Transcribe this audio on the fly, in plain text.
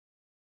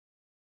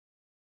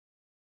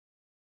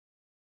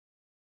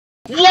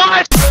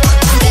What?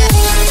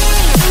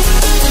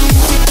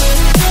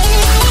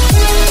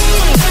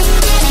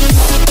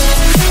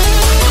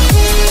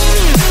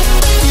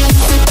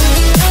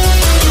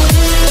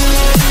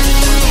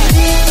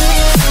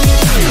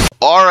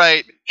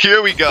 Alright,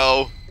 here we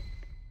go.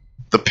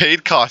 The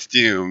paid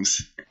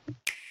costumes.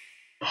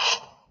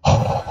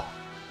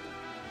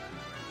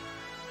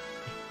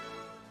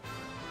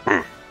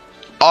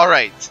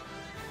 Alright.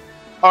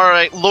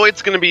 Alright,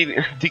 Lloyd's gonna be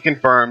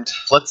deconfirmed.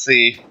 Let's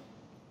see.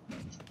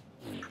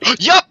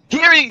 Yup!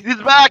 Here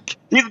he's back!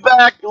 He's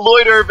back!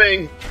 Lloyd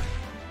Irving!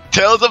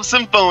 Tales of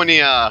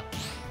Symphonia!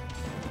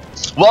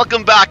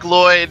 Welcome back,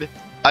 Lloyd!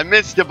 I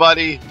missed you,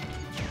 buddy.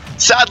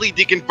 Sadly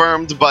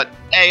deconfirmed, but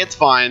hey, it's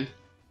fine.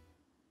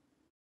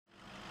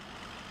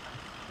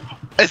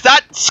 Is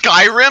that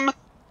Skyrim?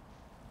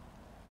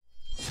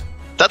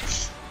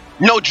 That's...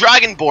 No,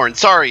 Dragonborn,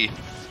 sorry.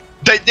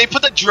 They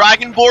put the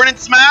Dragonborn in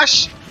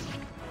Smash?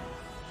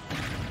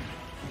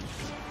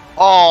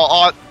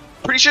 Oh,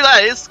 pretty sure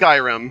that is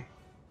Skyrim.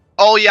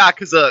 Oh yeah,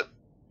 cause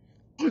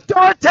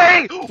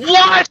Dante!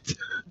 What?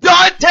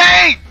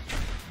 Dante!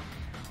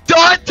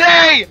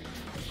 Dante!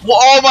 Well,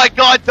 oh my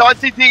god,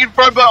 Dante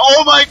deconfirmed, but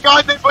oh my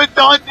god, they put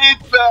Dante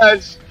in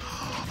Smash!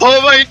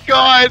 Oh my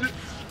god!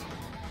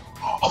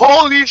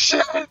 Holy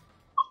shit!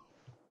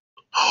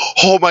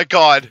 Oh my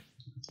god.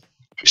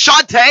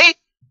 Shantae?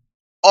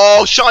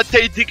 Oh,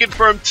 Shantae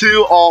deconfirmed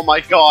too. Oh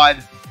my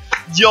god.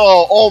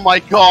 Yo, oh my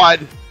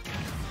god.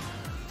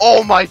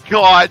 Oh my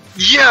god.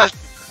 Yes!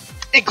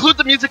 Include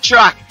the music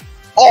track.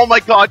 Oh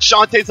my god,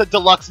 Shantae's a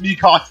deluxe me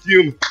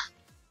costume.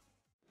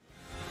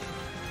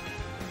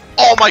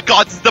 Oh my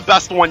god, this is the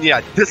best one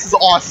yet. This is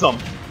awesome.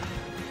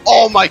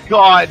 Oh my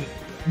god.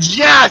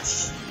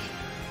 Yes!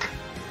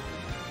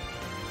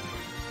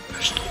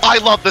 I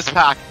love this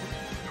pack.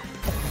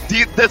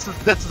 This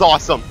is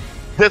awesome.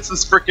 This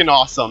is freaking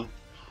awesome.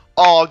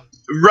 Oh,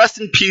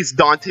 rest in peace,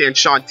 Dante and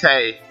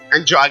Shantae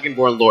and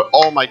Dragonborn Lord.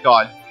 Oh my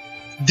god.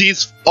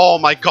 These, oh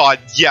my god,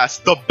 yes,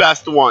 the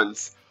best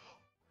ones.